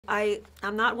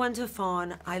I'm not one to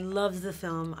fawn. I loved the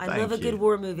film. I Thank love a you. good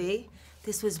war movie.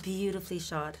 This was beautifully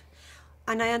shot.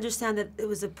 And I understand that it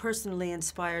was a personally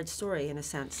inspired story in a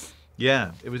sense.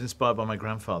 Yeah, it was inspired by my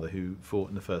grandfather who fought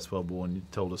in the First World War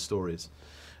and told us stories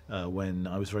when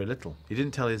I was very little. He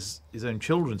didn't tell his own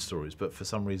children's stories, but for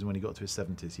some reason when he got to his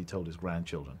 70s, he told his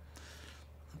grandchildren.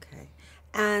 Okay.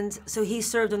 And so he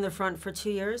served on the front for 2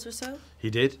 years or so? He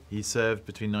did. He served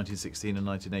between 1916 and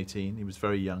 1918. He was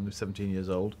very young, he was 17 years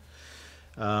old.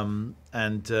 He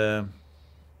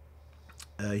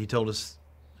told us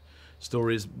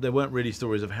stories. They weren't really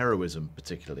stories of heroism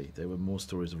particularly. They were more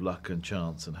stories of luck and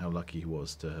chance and how lucky he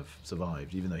was to have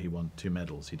survived. Even though he won 2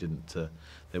 medals, he didn't.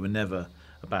 They were never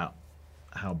about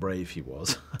how brave he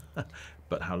was,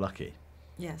 but how lucky.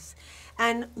 Yes.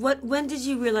 And when did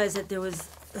you realize that there was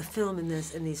a film in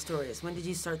these stories? When did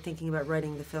you start thinking about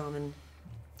writing the film? And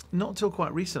not till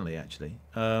quite recently, actually.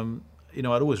 You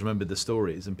know, I'd always remembered the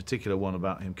stories, in particular one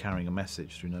about him carrying a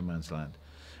message through no man's land,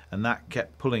 and that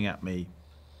kept pulling at me.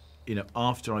 You know,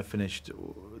 after I finished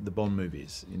the Bond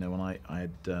movies, you know, when I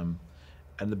had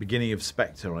at the beginning of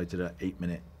Spectre, I did an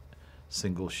 8-minute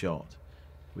single shot,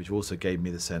 which also gave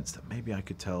me the sense that maybe I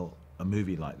could tell a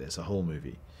movie like this, a whole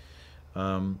movie.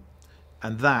 And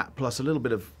that, plus a little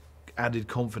bit of added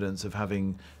confidence of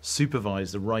having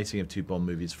supervised the writing of 2 Bond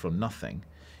movies from nothing,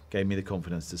 gave me the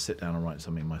confidence to sit down and write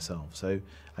something myself. So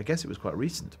I guess it was quite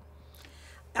recent.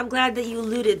 I'm glad that you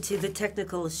alluded to the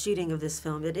technical shooting of this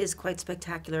film. It is quite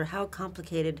spectacular. How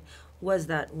complicated was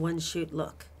that one-shoot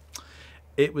look?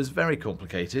 It was very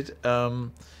complicated. A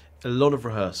lot of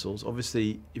rehearsals.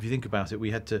 Obviously, if you think about it,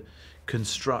 we had to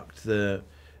construct the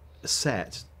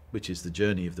set, which is the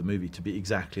journey of the movie, to be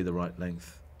exactly the right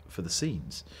length for the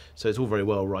scenes. So it's all very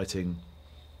well writing,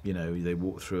 you know, they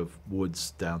walk through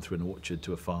woods, down through an orchard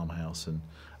to a farmhouse and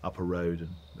up a road and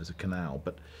there's a canal.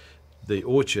 But the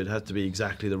orchard had to be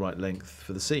exactly the right length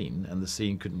for the scene, and the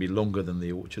scene couldn't be longer than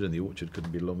the orchard, and the orchard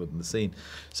couldn't be longer than the scene.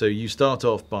 So you start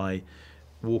off by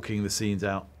walking the scenes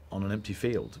out on an empty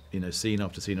field, you know, scene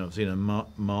after scene after scene, and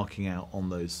marking out on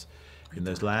those, in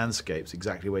those landscapes,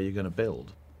 exactly where you're going to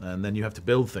build. And then you have to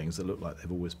build things that look like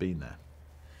they've always been there.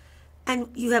 And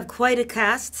you have quite a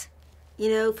cast, you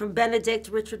know, from Benedict,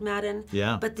 Richard Madden.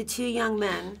 Yeah. But the 2 young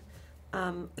men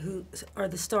who are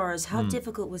the stars, how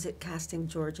difficult was it casting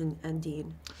George and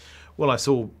Dean? Well, I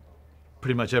saw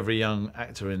pretty much every young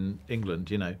actor in England,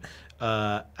 you know,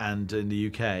 and in the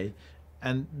UK,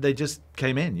 and they just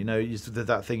came in, you know,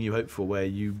 that thing you hope for where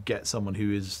you get someone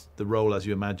who is the role as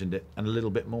you imagined it and a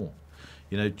little bit more.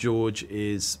 You know, George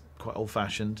is quite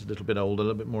old-fashioned, a little bit older, a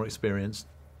little bit more experienced,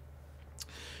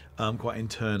 quite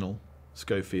internal,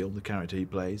 Schofield, the character he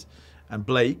plays. And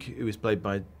Blake, who is played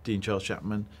by Dean Charles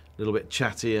Chapman, a little bit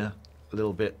chattier, a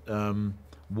little bit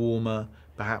warmer,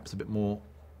 perhaps a bit more,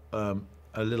 a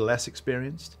little less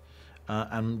experienced,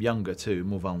 and younger too,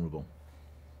 more vulnerable.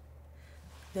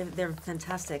 They're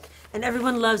fantastic. And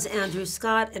everyone loves Andrew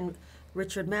Scott and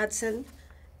Richard Madden,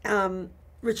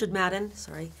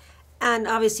 sorry. And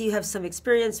obviously you have some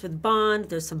experience with Bond.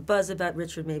 There's some buzz about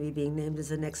Richard maybe being named as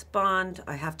the next Bond.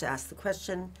 I have to ask the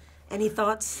question. Any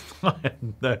thoughts?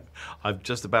 No, I've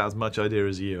just about as much idea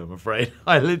as you, I'm afraid.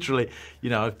 I literally,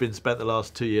 you know, I've spent the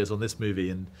last 2 years on this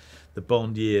movie, and the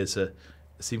Bond years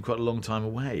seem quite a long time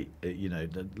away. You know,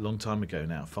 a long time ago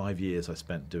now. 5 years I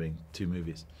spent doing 2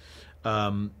 movies.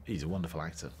 He's a wonderful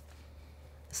actor.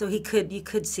 So you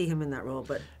could see him in that role,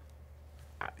 but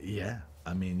yeah.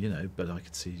 I mean, you know, but I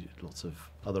could see lots of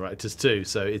other actors too.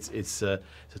 So it's a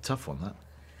tough one, that.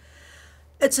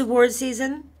 It's award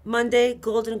season, Monday,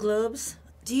 Golden Globes.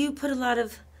 Do you put a lot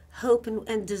of hope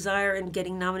and desire in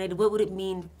getting nominated? What would it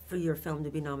mean for your film to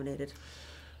be nominated?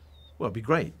 Well, it'd be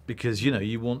great because, you know,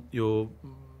 you want your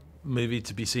movie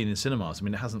to be seen in cinemas. I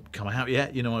mean, it hasn't come out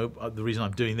yet. You know, the reason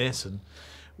I'm doing this and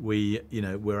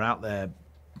we're out there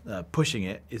pushing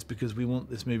it is because we want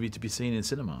this movie to be seen in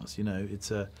cinemas. You know, it's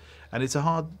a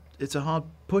hard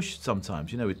push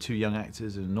sometimes. You know, with 2 young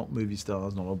actors and not movie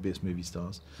stars, not obvious movie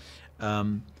stars.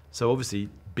 So obviously,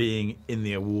 being in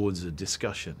the awards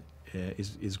discussion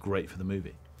is great for the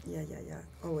movie. Yeah,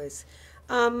 always.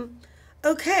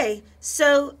 Okay,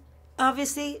 so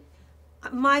obviously,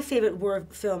 my favorite war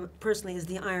film personally is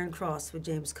The Iron Cross with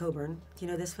James Coburn. Do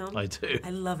you know this film? I do.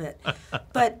 I love it.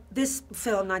 But this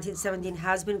film, 1917,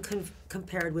 has been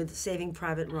compared with Saving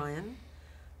Private Ryan.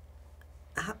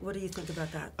 What do you think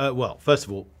about that? Well, first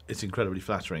of all, it's incredibly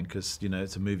flattering because, you know,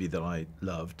 it's a movie that I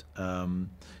loved.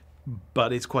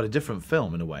 But it's quite a different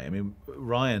film in a way. I mean,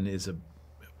 Ryan is at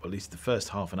least the first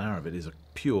half an hour of it is a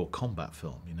pure combat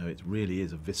film. You know, it really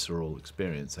is a visceral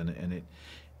experience, and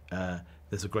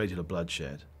there's a great deal of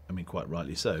bloodshed. I mean, quite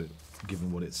rightly so,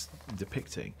 given what it's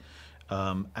depicting.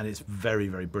 And it's very,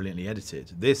 very brilliantly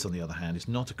edited. This, on the other hand, is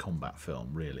not a combat film,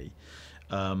 really.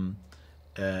 And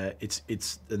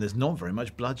there's not very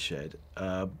much bloodshed.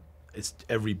 It's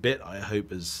every bit, I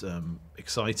hope, as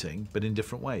exciting, but in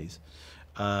different ways.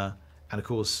 And of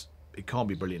course, it can't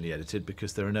be brilliantly edited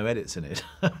because there are no edits in it.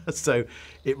 So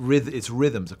its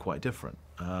rhythms are quite different.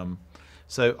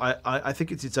 So I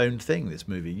think it's its own thing, this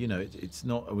movie. You know, it's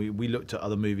not. We looked at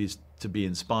other movies to be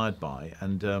inspired by,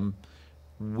 and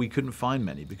we couldn't find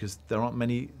many because there aren't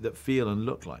many that feel and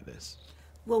look like this.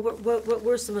 Well, what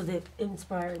were some of the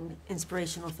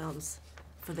inspirational films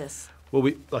for this?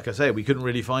 Well, like I say, we couldn't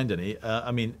really find any.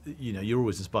 I mean, you know, you're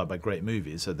always inspired by great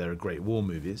movies, so there are great war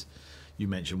movies. You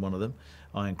mentioned one of them,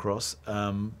 Iron Cross.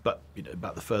 But you know,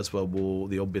 about the First World War,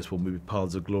 the obvious one would be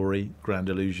Paths of Glory, Grand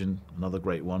Illusion, another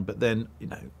great one. But then, you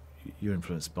know, you're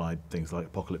influenced by things like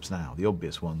Apocalypse Now, the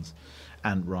obvious ones,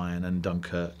 and Ryan and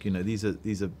Dunkirk. You know, these are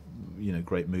you know,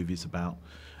 great movies about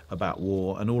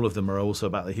war, and all of them are also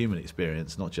about the human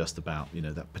experience, not just about, you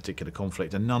know, that particular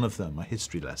conflict. And none of them are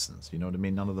history lessons. You know what I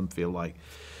mean? None of them feel like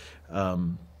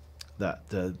that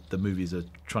the movies are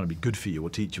trying to be good for you or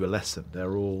teach you a lesson.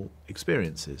 They're all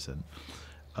experiences,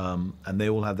 and they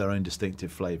all have their own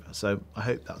distinctive flavour. So I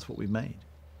hope that's what we've made.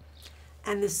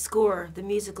 And the score, the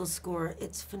musical score,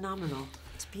 it's phenomenal.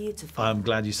 It's beautiful. I'm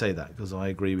glad you say that because I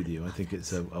agree with you. I think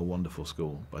it's a wonderful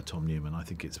score by Tom Newman. I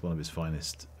think it's one of his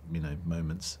finest, you know,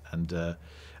 moments. And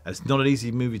it's not an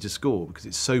easy movie to score because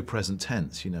it's so present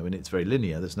tense, you know, and it's very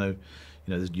linear. There's no,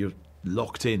 you know, you're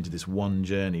locked into this one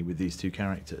journey with these two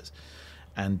characters,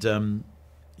 and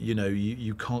you know,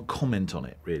 you can't comment on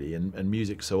it really. And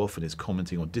music so often is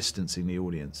commenting or distancing the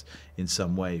audience in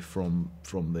some way from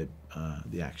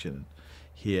the action.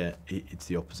 Here, it's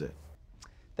the opposite.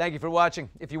 Thank you for watching.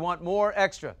 If you want more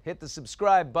extra, hit the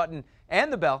subscribe button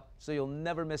and the bell so you'll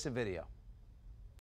never miss a video.